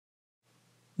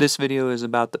This video is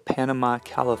about the Panama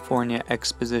California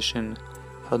Exposition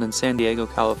held in San Diego,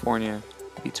 California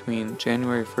between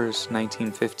January 1st,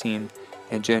 1915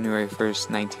 and January 1st,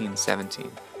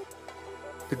 1917.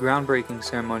 The groundbreaking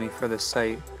ceremony for the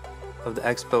site of the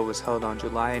expo was held on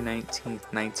July 19,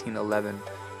 1911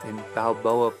 in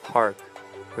Balboa Park,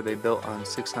 where they built on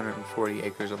 640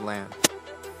 acres of land.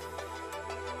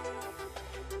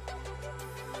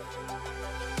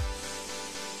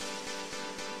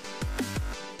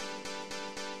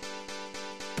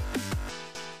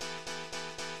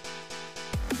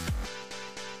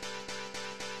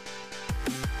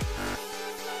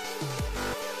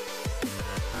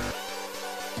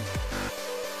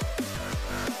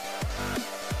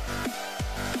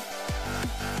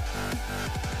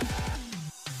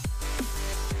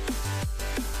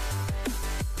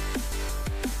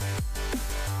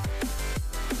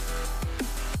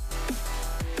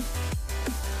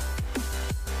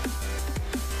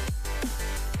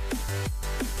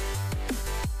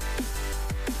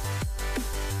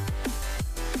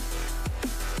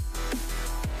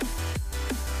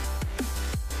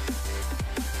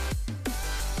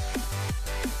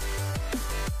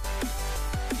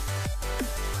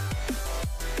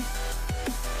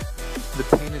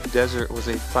 The Painted Desert was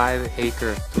a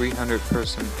 5-acre,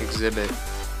 300-person exhibit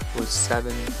with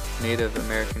 7 Native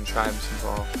American tribes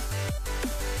involved.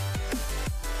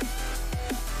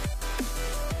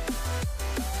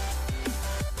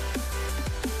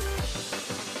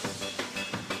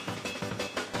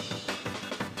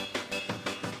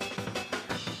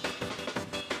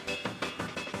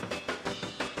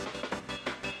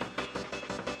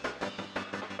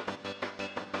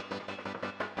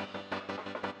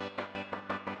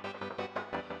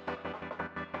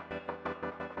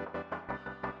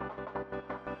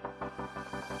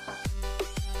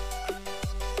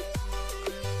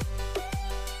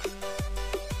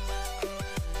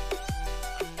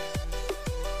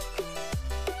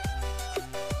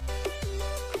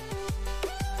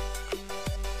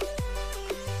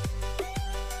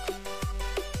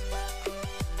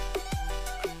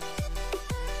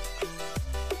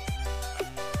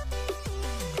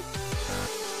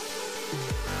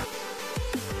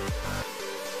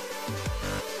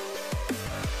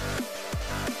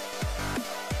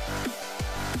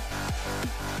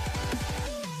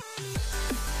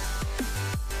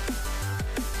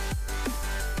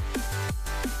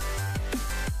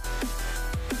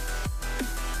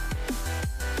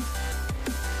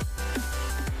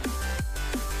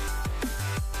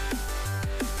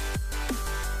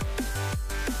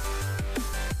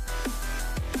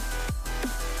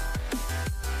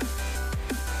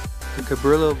 The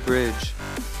Cabrillo Bridge,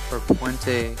 or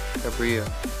Puente Cabrillo,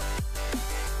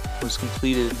 was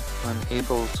completed on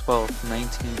April 12,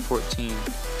 1914.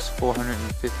 It's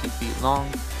 450 feet long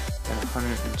and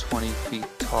 120 feet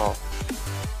tall,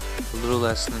 a little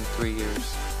less than 3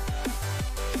 years.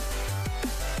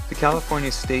 The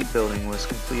California State Building was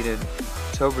completed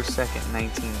October 2,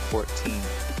 1914.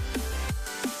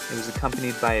 It was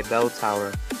accompanied by a bell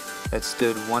tower that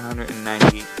stood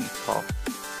 198 feet tall.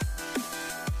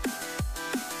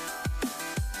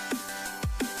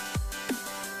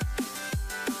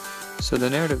 So the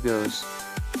narrative goes,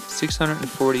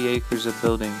 640 acres of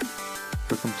building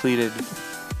were completed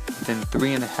within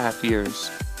 3.5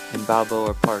 years in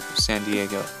Balboa Park of San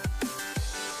Diego.